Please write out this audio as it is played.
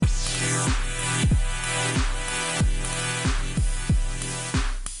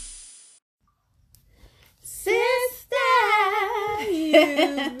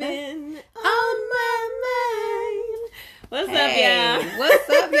You've been on my mind. What's up, y'all? What's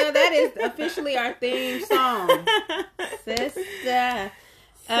up, y'all? That is officially our theme song. Sister.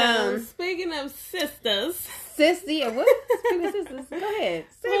 So, speaking of sisters. Sissy, what? Speaking of sisters, go ahead.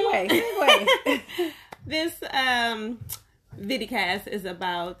 Segue. This vidcast is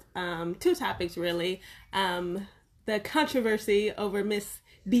about two topics, really. The controversy over Miss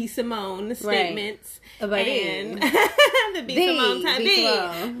B. Simone statements. Right. And the B. Simone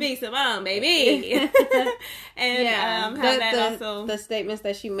time. B. Simone, baby. And how that also... The statements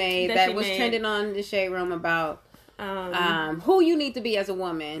that she made that was trending on the Shade Room about who you need to be as a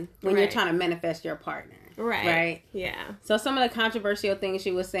woman when you're trying to manifest your partner. Right? Yeah. So some of the controversial things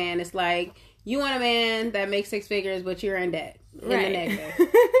she was saying is like, you want a man that makes 6 figures, but you're in debt. In the negative.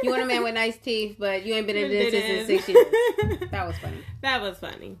 You want a man with nice teeth, but you ain't been in dentist in 6 years. That was funny. That was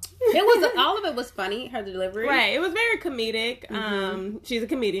funny. It was all of it was funny. Her delivery, right? It was very comedic. Mm-hmm. She's a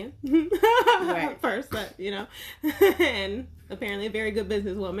comedian, right? First, but and apparently a very good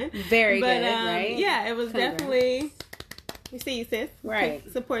businesswoman. Very good, right? Yeah, it was definitely. We see you, sis. Right,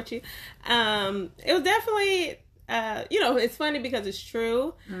 support you. It was definitely. It's funny because it's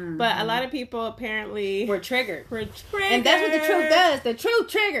true, but a lot of people apparently were triggered. And that's what the truth does. The truth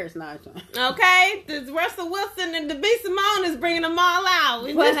triggers. No, okay. This Russell Wilson and the B. Simone is bringing them all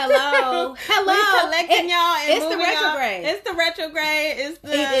out. Well, hello. We collecting y'all and it's the retrograde. It's the retrograde. It's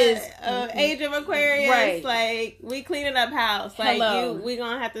the age of Aquarius. Right. Like, we cleaning up house. Like, we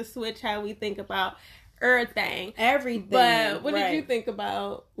gonna have to switch how we think about everything. But what did you think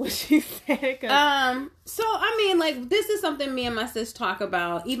about what she said? So I mean, like, this is something me and my sis talk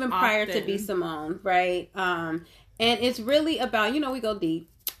about even prior to B. Simone, right? And it's really about, we go deep.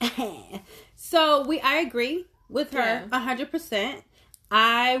 So I agree with her 100%.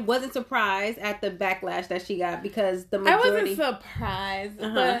 I wasn't surprised at the backlash that she got because the majority... I wasn't surprised,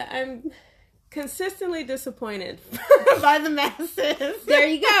 but I'm consistently disappointed by the masses. There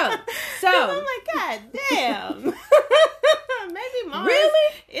you go. So I'm like, God damn. Maybe Mars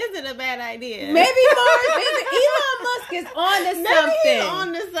isn't a bad idea. Maybe Elon Musk is on to something. He's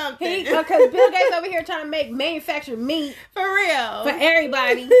on to something. Because Bill Gates over here trying to manufacture meat for real for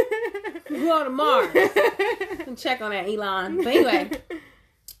everybody. Go to Mars and check on that, Elon. But anyway.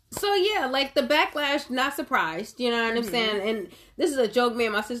 So yeah, like the backlash, not surprised, you know what I'm saying? And this is a joke me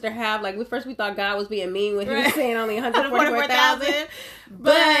and my sister have. Like, we thought God was being mean when he was saying only 144,000.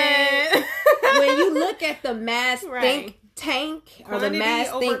 But when you look at the mass think tank or the mass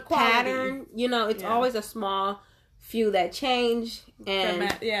think pattern, it's always a small few that change and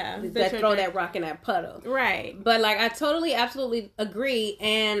that throw that rock in that puddle. Right. But like, I totally, absolutely agree.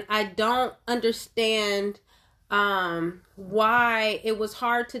 And I don't understand why it was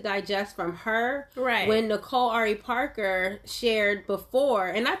hard to digest from her when Nicole Ari Parker shared before,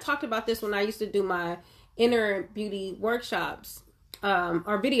 and I talked about this when I used to do my inner beauty workshops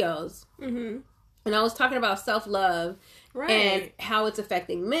or videos, and I was talking about self-love and how it's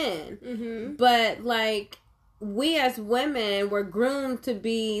affecting men, but like, we as women were groomed to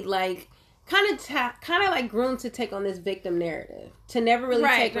be like kind of like groomed to take on this victim narrative, to never really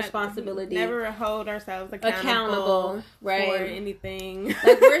take responsibility, never hold ourselves accountable for anything.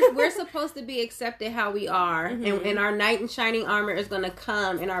 Like, we're supposed to be accepted how we are, and our knight in shining armor is going to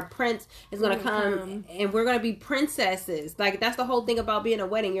come, and our prince is going to come, and we're going to be princesses. Like, that's the whole thing about being a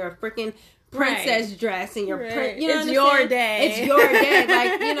wedding. You're a freaking princess dress, and your it's your day. It's your day.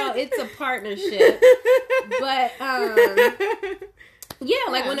 Like, it's a partnership. But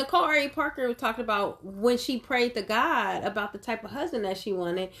yeah, like when Nicole Ari Parker talked about when she prayed to God about the type of husband that she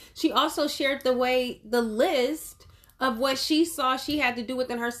wanted, she also shared the list of what she saw she had to do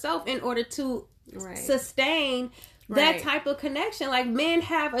within herself in order to sustain that type of connection. Like, men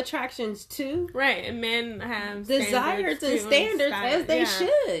have attractions too. Right, and men have desires and standards as they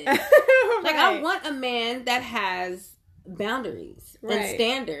should. Like, I want a man that has boundaries and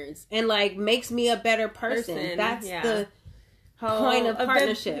standards and like makes me a better person. That's the point of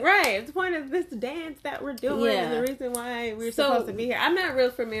partnership. It's the point of this dance that we're doing. And the reason why we're supposed to be here. I'm not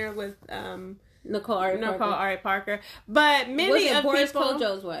real familiar with Nicole Ari Parker. But many of Boris people...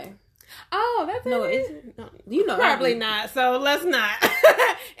 Kojo's way. Oh, that's no, it isn't. No, you know, probably not. So let's not.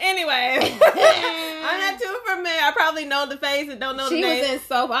 Anyway, I'm not too familiar. I probably know the face and don't know the name. She was in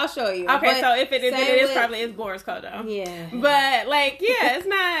Soap. I'll show you. Okay, so if it is probably Boris Kojo. Yeah. But like, it's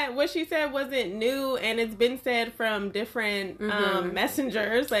not, what she said wasn't new, and it's been said from different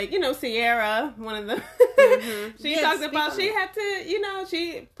messengers. Like, Sierra, one of the she talked about she had to,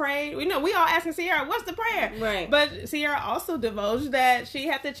 she prayed. We all asking Sierra, what's the prayer? Right. But Sierra also divulged that she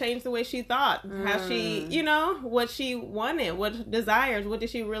had to change the way way she thought, how she, you know, what she wanted, what desires, what did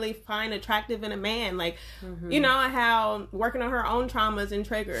she really find attractive in a man, like, you know, how working on her own traumas and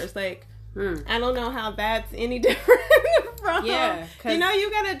triggers, like, I don't know how that's any different from, you know, you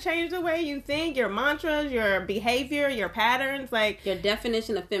gotta change the way you think, your mantras, your behavior, your patterns, like your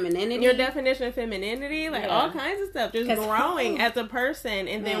definition of femininity, like all kinds of stuff, just growing as a person.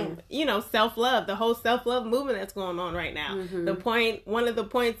 And then, you know, self-love, the whole self-love movement that's going on right now. One of the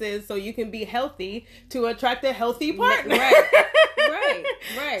points is so you can be healthy to attract a healthy partner.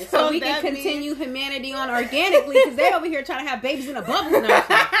 Right. So we can continue humanity on organically, because they over here trying to have babies in a bubble now.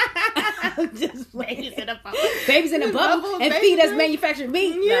 Just babies in a bubble and feed us manufactured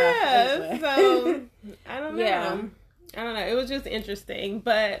meat. Yeah. So I don't know. Yeah. I don't know. It was just interesting,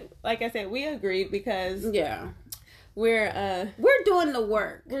 but like I said, we agreed because we're doing the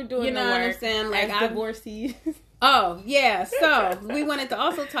work. We're doing you know the work. What I'm saying? Like as divorcees. Oh yeah. So we wanted to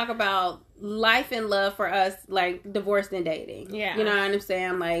also talk about life and love for us, like divorced and dating. Yeah. You know what I'm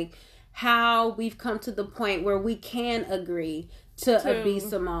saying? Like how we've come to the point where we can agree to be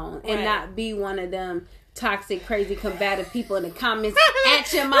Simone and not be one of them toxic, crazy, combative people in the comments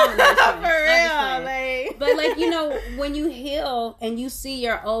at your mom. For real, like. But like, you know, when you heal and you see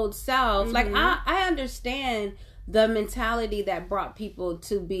your old self, like I understand the mentality that brought people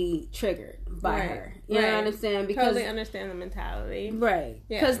to be triggered by her. You know what I'm saying? Because totally understand the mentality. Right.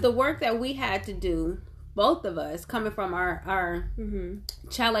 Because the work that we had to do, both of us, coming from our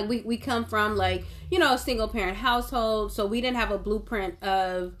child, like we come from, like, you know, a single parent household, so we didn't have a blueprint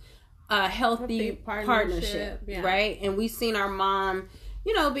of a healthy partnership, right? And we seen our mom,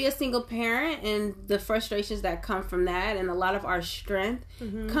 you know, be a single parent, and the frustrations that come from that, and a lot of our strength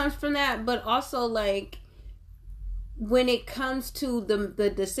comes from that. But also, like, when it comes to the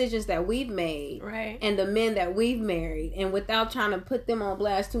decisions that we've made, and the men that we've married, and without trying to put them on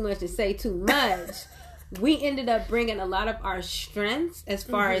blast too much and say too much, we ended up bringing a lot of our strengths as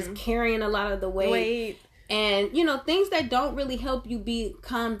far as carrying a lot of the weight. And, you know, things that don't really help you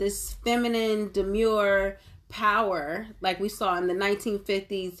become this feminine, demure power, like we saw in the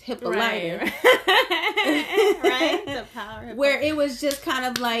 1950s Hippolyta. The power. Where it was just kind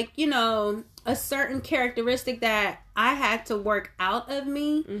of like, you know, a certain characteristic that I had to work out of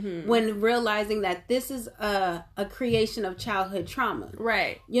me when realizing that this is a creation of childhood trauma.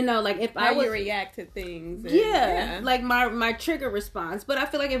 Right. You know, like if I would react to things. And, like my trigger response. But I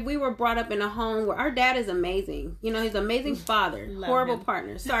feel like if we were brought up in a home where our dad is amazing, you know, he's an amazing father, horrible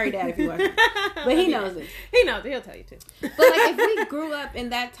partner. Sorry, Dad, if you watch, but he knows it. He knows it. He'll tell you too. But like if we grew up in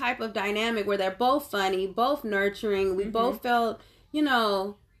that type of dynamic where they're both funny, both nurturing, we both felt, you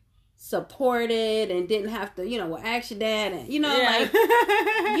know, supported and didn't have to, you know, well, ask your dad, and you know, like,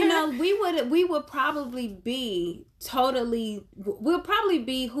 you know, we would probably be we'll probably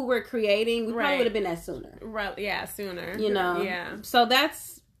be who we're creating. We probably would have been that sooner. Right. Yeah, sooner. You know. Yeah. So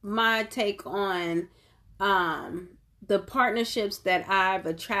that's my take on the partnerships that I've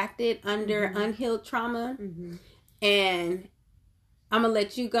attracted under unhealed trauma. And I'm gonna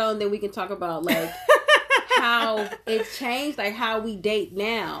let you go, and then we can talk about like how it's changed, like how we date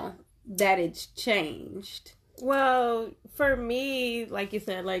now that it's changed. Well, for me, like you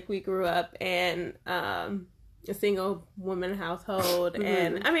said, like we grew up in a single woman household,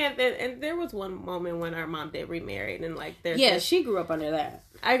 and I mean, and there was one moment when our mom did remarried, and like she grew up under that.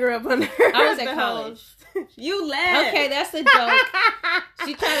 I grew up under. I was at college. You left. Okay, that's a joke.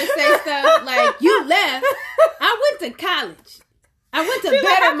 She tried to say stuff like, "You left." I went to college. I went to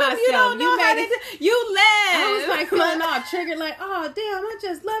better myself. You left. I was like feeling all triggered, like, oh damn, I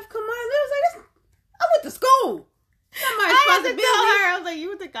just left. Come on, it was like, I went to school. Not my responsibility. I was like, you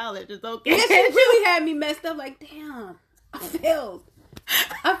went to college. It's okay. And she really had me messed up. Like, damn, I failed.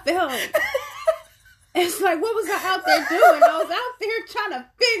 It's like, what was I out there doing? I was out there trying to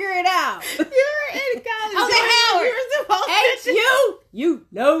figure it out. You were in college. I was at Howard. You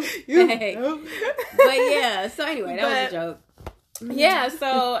know. Hey. But yeah, so anyway, that was a joke. Yeah,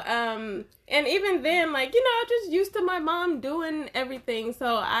 so, and even then, like, you know, I'm just used to my mom doing everything,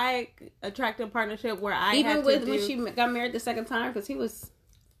 so I attracted a partnership where I even with when she got married the second time, because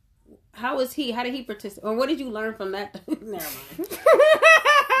how was he? How did he participate? Or what did you learn from that? Never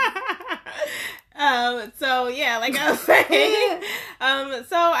mind. So yeah, like I was saying,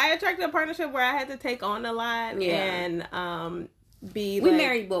 so I attracted a partnership where I had to take on a lot, and, we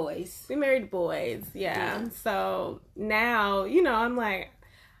married boys. Yeah. So now, you know, I'm like,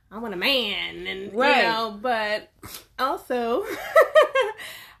 I want a man, and you know, but also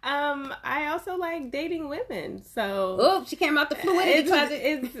I also like dating women. So, oh, she came out the fluidity closet.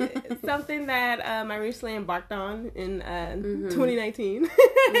 It's something that I recently embarked on in 2019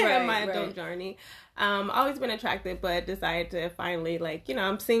 in my adult journey. Always been attracted, but decided to finally, like, you know,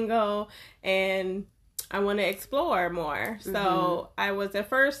 I'm single and I want to explore more. So I was at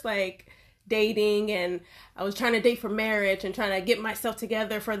first like dating, and I was trying to date for marriage and trying to get myself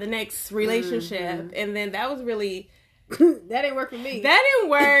together for the next relationship. And then that was really... that didn't work for me. That didn't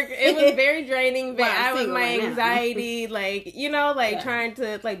work. It was very draining. But I was my anxiety, like, you know, like trying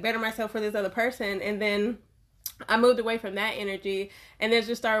to like better myself for this other person. And then I moved away from that energy and then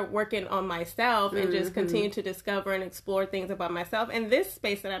just started working on myself and just continue to discover and explore things about myself. And this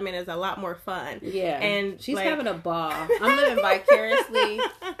space that I'm in is a lot more fun. Yeah. And she's like, having a ball. I'm living vicariously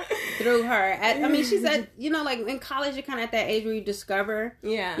through her. I mean, she said, you know, like in college, you're kind of at that age where you discover.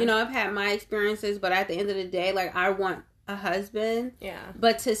 Yeah. You know, I've had my experiences, but at the end of the day, like, I want a husband. Yeah.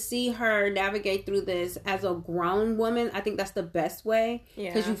 But to see her navigate through this as a grown woman, I think that's the best way.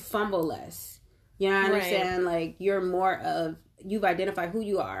 Yeah. Because you fumble less. You know what I'm saying? Like, you're more of, you've identified who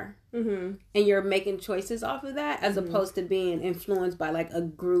you are. And you're making choices off of that as opposed to being influenced by, like, a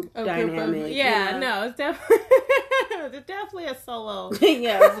group dynamic. Yeah, you know? no, it's definitely... It's definitely a solo.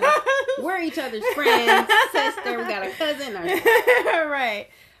 Yeah, we're each other's friends, sister. We got a cousin. Right,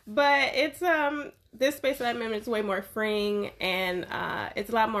 but it's this space that I'm in is way more freeing, and it's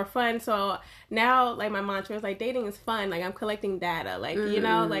a lot more fun. So now, like, my mantra is like, dating is fun. Like, I'm collecting data. Like, you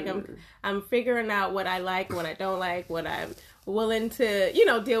know, like I'm figuring out what I like, what I don't like, what I'm willing to, you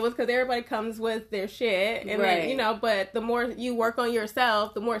know, deal with, because everybody comes with their shit, and then, you know, but the more you work on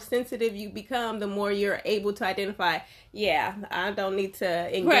yourself, the more sensitive you become, the more you're able to identify, I don't need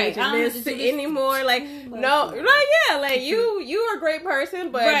to engage in this anymore. Like, like you are a great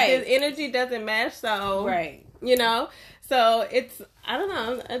person, but this energy doesn't match. So, you know, so it's, I don't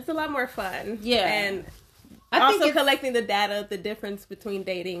know, it's a lot more fun. Yeah. And I also collecting the data, the difference between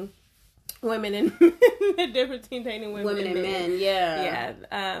dating women and the difference between dating women and men.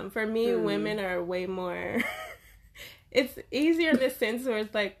 Yeah. For me, women are way more... It's easier in the sense where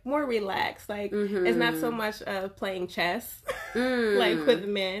it's, like, more relaxed. Like, it's not so much of playing chess, like, with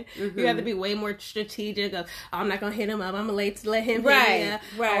men. You have to be way more strategic of, I'm not going to hit him up. I'm going to let him hit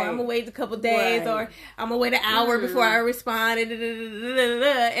me. Or I'm going to wait a couple days. Or I'm going to wait an hour before I respond.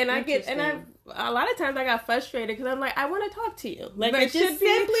 And I get... And a lot of times I got frustrated because I'm like, I want to talk to you. Like, but it should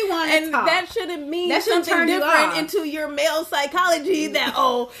simply want to talk. And that shouldn't mean something different into your male psychology that,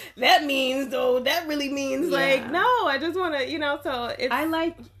 that really means, like, no, I just want to, you know, so it's... I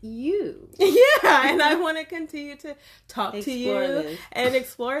like you. And I want to continue to talk to you and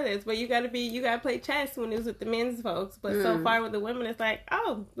explore this. But you got to play chess when it's with the men's folks. But so far with the women, it's like,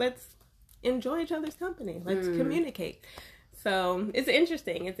 let's enjoy each other's company. Let's communicate. So it's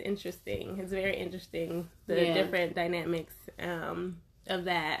interesting. It's very interesting, the different dynamics of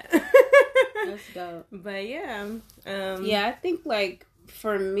that. That's dope. But I think, like,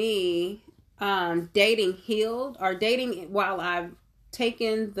 for me, dating healed, or dating while I've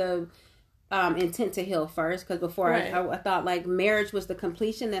taken the intent to heal first, because before I thought, like, marriage was the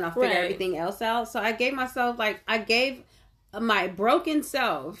completion, then I'll figure everything else out. So I gave myself, like, I gave my broken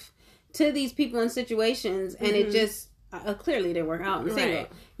self to these people and situations, and it just clearly didn't work out. I'm single,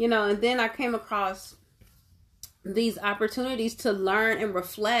 you know. And then I came across these opportunities to learn and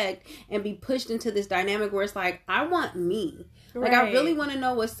reflect and be pushed into this dynamic where it's like, I want me. Like, I really want to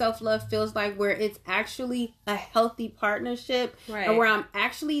know what self-love feels like, where it's actually a healthy partnership, and where I'm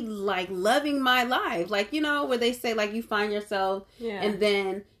actually, like, loving my life. Like, you know, where they say, like, you find yourself, and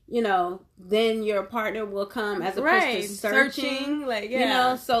then, you know, then your partner will come, as opposed to searching. Like, you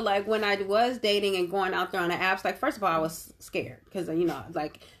know, so, like, when I was dating and going out there on the apps, like, first of all, I was scared because, you know,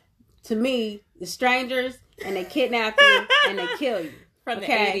 like, to me, the strangers, and they kidnap you and they kill you. From the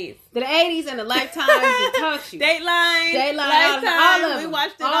 80s. The 80s and the Lifetimes that taught you. Dateline, all of them. We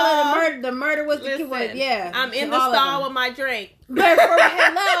watched it all. Of the murder was the kid. I'm in the stall with my drink. But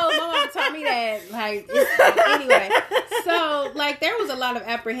hello, my mama taught me that. Like, anyway. So, like, there was a lot of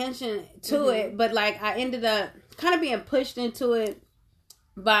apprehension to it, but, like, I ended up kind of being pushed into it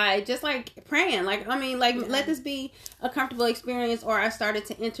by just, like, praying. Like, I mean, like, let this be a comfortable experience. Or I started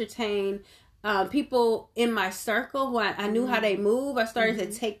to entertain people in my circle who I knew how they move. I started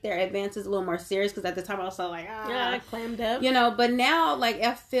to take their advances a little more serious, because at the time I was so like, clammed up, you know. But now, like,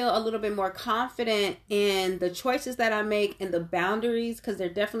 I feel a little bit more confident in the choices that I make and the boundaries, because there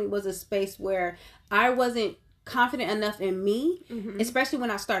definitely was a space where I wasn't confident enough in me, especially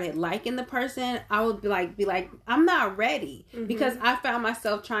when I started liking the person, I would be like, I'm not ready, because I found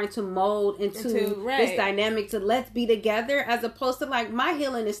myself trying to mold into this dynamic to let's be together, as opposed to like, my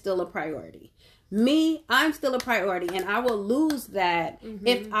healing is still a priority. I'm still a priority, and I will lose that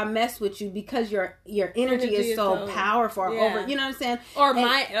if I mess with you, because your energy is so powerful over, you know what I'm saying? Or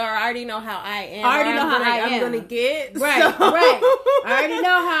I already know how I am. I already know how I'm going to get. Right, right. I already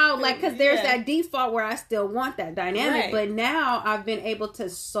know how, like, because there's that default where I still want that dynamic, but now I've been able to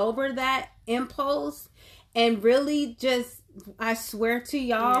sober that impulse and really just, I swear to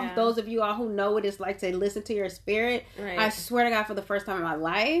y'all, those of you all who know what it's like to listen to your spirit, I swear to God, for the first time in my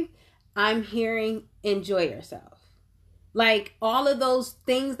life, I'm hearing enjoy yourself. Like, all of those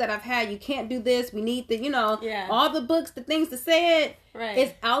things that I've had, you can't do this, we need the, you know, all the books, the things to say it,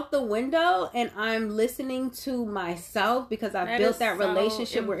 it's out the window, and I'm listening to myself, because I've built that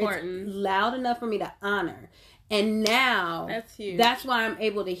relationship where it's loud enough for me to honor. And now, that's huge. That's why I'm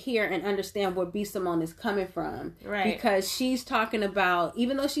able to hear and understand where B. Simone is coming from. Right. Because she's talking about,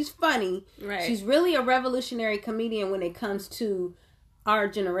 even though she's funny, she's really a revolutionary comedian when it comes to our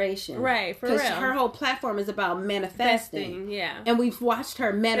generation. Right, for real. Because her whole platform is about manifesting. And we've watched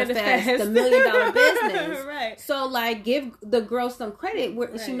her manifest the $1 million business. So, like, give the girl some credit.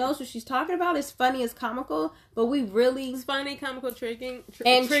 Where she knows what she's talking about. It's funny, it's comical, but we really... It's funny, comical,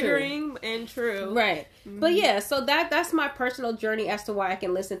 triggering, and true. Right. But yeah, so that's my personal journey as to why I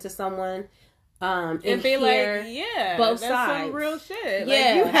can listen to someone and be like, both that's sides. Some real shit. Yeah.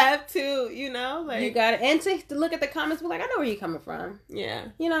 Like, you have to, you know, like, you got it. And to look at the comments, be like, I know where you're coming from. Yeah.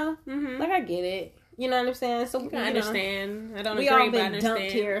 You know, like, I get it. You know what I'm saying? So I understand. I don't we agree, all been but dumped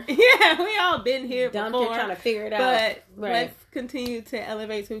here. Yeah, we all been here dumped before. Here trying to figure it out. But let's continue to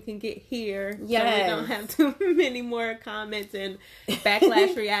elevate so we can get here. Yes. So we don't have too many more comments and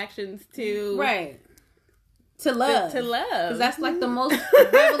backlash reactions to to love. To love. Because that's like the most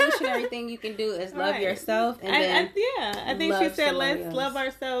revolutionary thing you can do is love yourself. And I think she said, let's love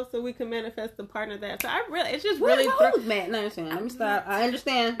ourselves so we can manifest the partner that. So it's just really... man, no, let me stop. I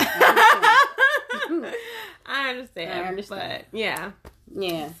understand. I understand. But, yeah.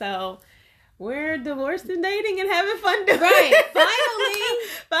 So... we're divorced and dating and having fun doing it.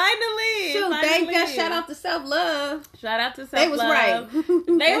 Finally. Shoot, thank God. Shout out to self-love. Shout out to self-love.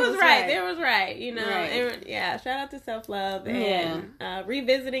 They was right. You know. And, shout out to self-love and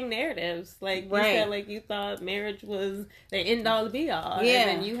revisiting narratives. Like you said, like you thought marriage was the end-all be-all. And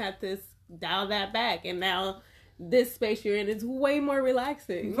then you have to dial that back. And now... this space you're in is way more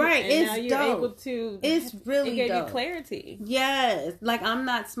relaxing. Right. And it's now you're dope. able to... It's really dope. It gave dope. you clarity. Yes. Like, I'm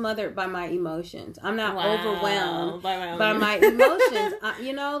not smothered by my emotions. I'm not overwhelmed by my emotions.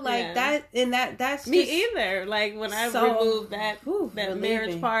 You know, like, that... And that's me either. Like, when I removed that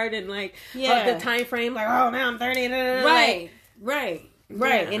marriage part and, like, the time frame, like, oh, now I'm 30. Right.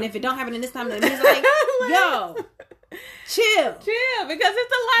 And if it don't happen in this time, then it's like, yo... Chill, because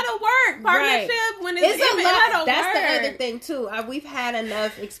it's a lot of work. Partnership when it's a lot of that's work. The other thing too. We've had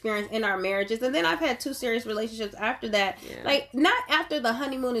enough experience in our marriages, and then I've had 2 serious relationships after that. Like, not after the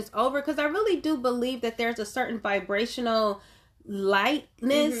honeymoon is over, because I really do believe that there's a certain vibrational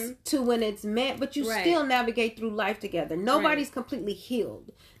lightness to when it's meant, but you still navigate through life together. Nobody's completely healed.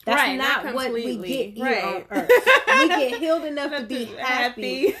 That's not what we get here on earth. We get healed enough to be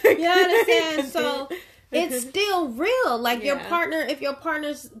happy. You know what I'm saying? So it's still real. Like, your partner, if your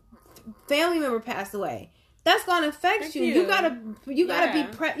partner's family member passed away, that's going to affect you. You gotta be you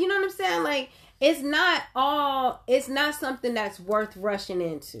know what I'm saying? Like, it's not something that's worth rushing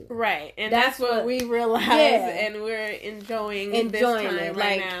into. Right. And that's what we realize, and we're enjoying this time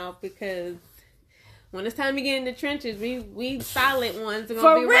right now, because when it's time to get in the trenches, we solid ones are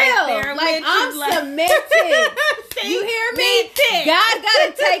gonna be real. Right there. Like, I'm cemented. You hear me? God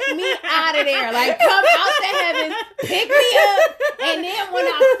gotta take me out of there. Like, come out to heaven, pick me up, and then when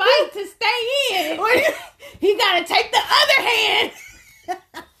I fight to stay in, he gotta take the other hand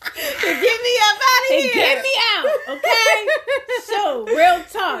to get me up out of here. Get me out, okay? So, real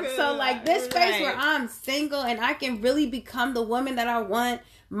talk. So, like, this space where I'm single and I can really become the woman that I want.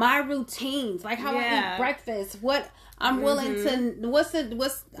 My routines, like how I eat breakfast, what I'm willing to,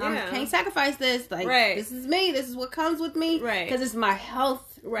 I can't sacrifice this. Like, this is me. This is what comes with me. Right. Because it's my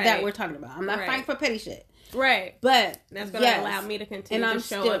health that we're talking about. I'm not fighting for petty shit. Right. But that's going to allow me to continue to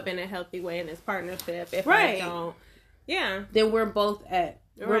show up in a healthy way in this partnership. If I don't, then we're both at,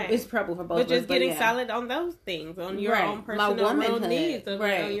 it's trouble for both of us. But just getting solid on those things, on your own personal needs,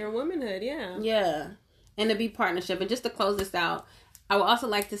 on your womanhood. Yeah. And to be partnership. And just to close this out, I would also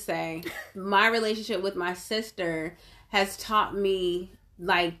like to say my relationship with my sister has taught me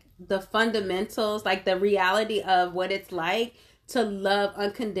like the fundamentals, like the reality of what it's like to love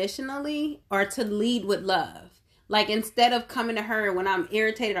unconditionally or to lead with love. Like, instead of coming to her when I'm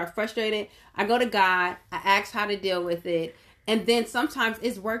irritated or frustrated, I go to God, I ask how to deal with it. And then sometimes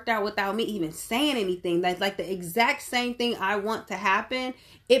it's worked out without me even saying anything. That's like the exact same thing I want to happen.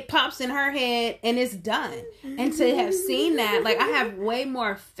 It pops in her head and it's done. And to have seen that, like, I have way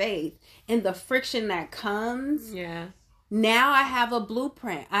more faith in the friction that comes. Yeah. Now I have a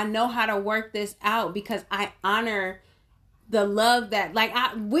blueprint. I know how to work this out because I honor the love that, like,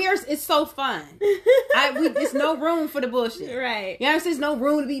 it's so fun. It's no room for the bullshit. Right. You know what I'm saying? There's no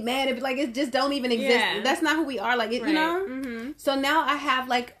room to be mad. Like, it just don't even exist. Yeah. That's not who we are. Like, you know? Mm-hmm. So now I have,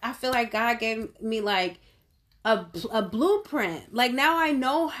 like, I feel like God gave me, like, a blueprint. Like, now I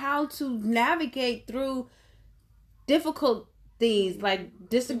know how to navigate through difficult things, like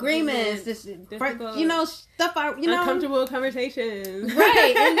disagreements, you know, stuff uncomfortable conversations,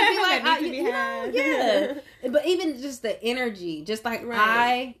 right? And to be like, yeah. But even just the energy, just like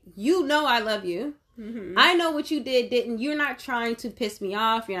I love you. Mm-hmm. I know what you didn't. You're not trying to piss me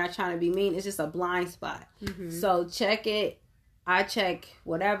off. You're not trying to be mean. It's just a blind spot. Mm-hmm. So check it. I check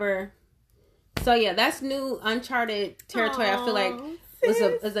whatever. So yeah, that's new uncharted territory. Aww. I feel like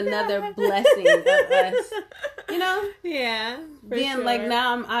was another blessing of us, you know? Yeah. Being sure. Like,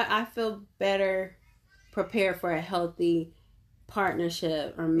 now I feel better prepared for a healthy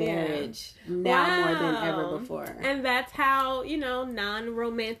partnership or marriage now more than ever before. And that's how, you know,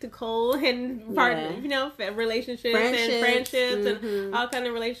 non-romantical and you know, relationships and friendships and all kind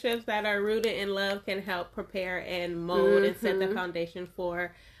of relationships that are rooted in love can help prepare and mold and set the foundation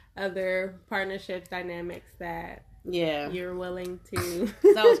for other partnerships, dynamics that you're willing to.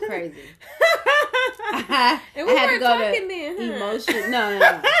 That was crazy. I had to go to emotion. No.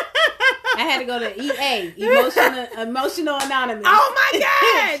 I had to go to EA, Emotional Anonymous. Oh my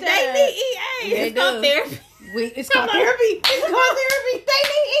God, they need EA. They it's called therapy. It's called therapy. It's called therapy. They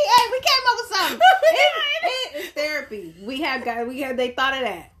need EA. We came up with something. It's therapy. They thought of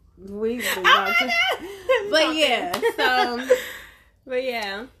that. But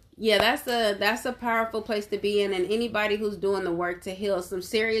yeah, that's a powerful place to be in, and anybody who's doing the work to heal some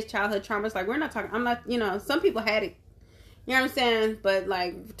serious childhood traumas. Like, I'm not, you know, some people had it, you know what I'm saying? But,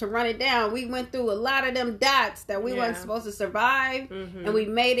 like, to run it down, we went through a lot of them dots that we weren't supposed to survive, and we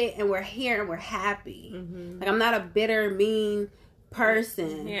made it, and we're here, and we're happy. Like, I'm not a bitter, mean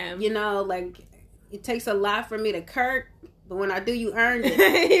person. Yeah. You know, like, it takes a lot for me to kirk. But when I do, you earned it.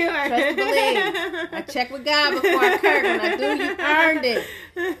 Trust and believe. I check with God before I kirk. When I do, you earned it.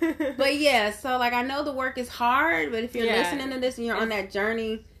 But yeah, so like, I know the work is hard, but if you're listening to this and you're on that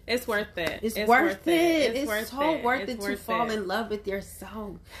journey, it's worth it. It's worth it. It's so worth it to fall in love with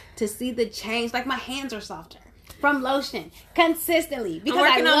yourself, to see the change. Like, my hands are softer from lotion consistently because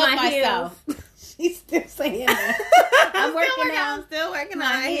I love myself. She's still saying that. I'm still working on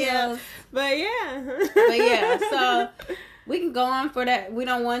my heels. But yeah, so we can go on for that. We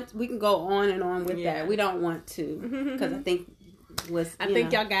can go on and on with that. We don't want to, because I think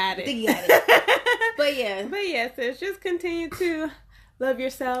y'all got it. But yeah, sis, just continue to love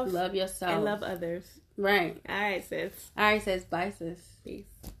yourself, and love others. Right. All right, sis. Bye, sis. Peace.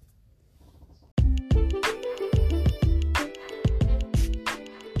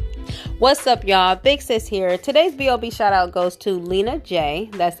 What's up, y'all? Big Sis here. Today's B.O.B. shout out goes to Lena Jay.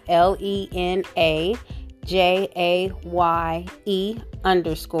 That's LenaJaye _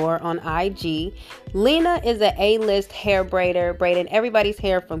 on IG. Lena is an A-list hair braider, braiding everybody's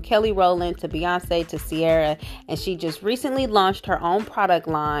hair from Kelly Rowland to Beyonce to Ciara, and she just recently launched her own product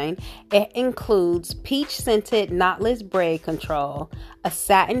line. It includes peach-scented knotless braid control, a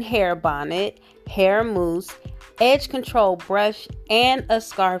satin hair bonnet, hair mousse, edge control brush, and a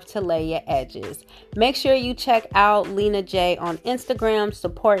scarf to lay your edges. Make sure you check out Lena Jay on Instagram.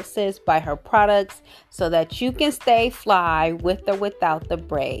 Support sis, buy her products so that you can stay fly with or without the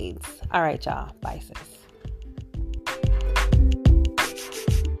braids. All right, y'all. Bye, sis.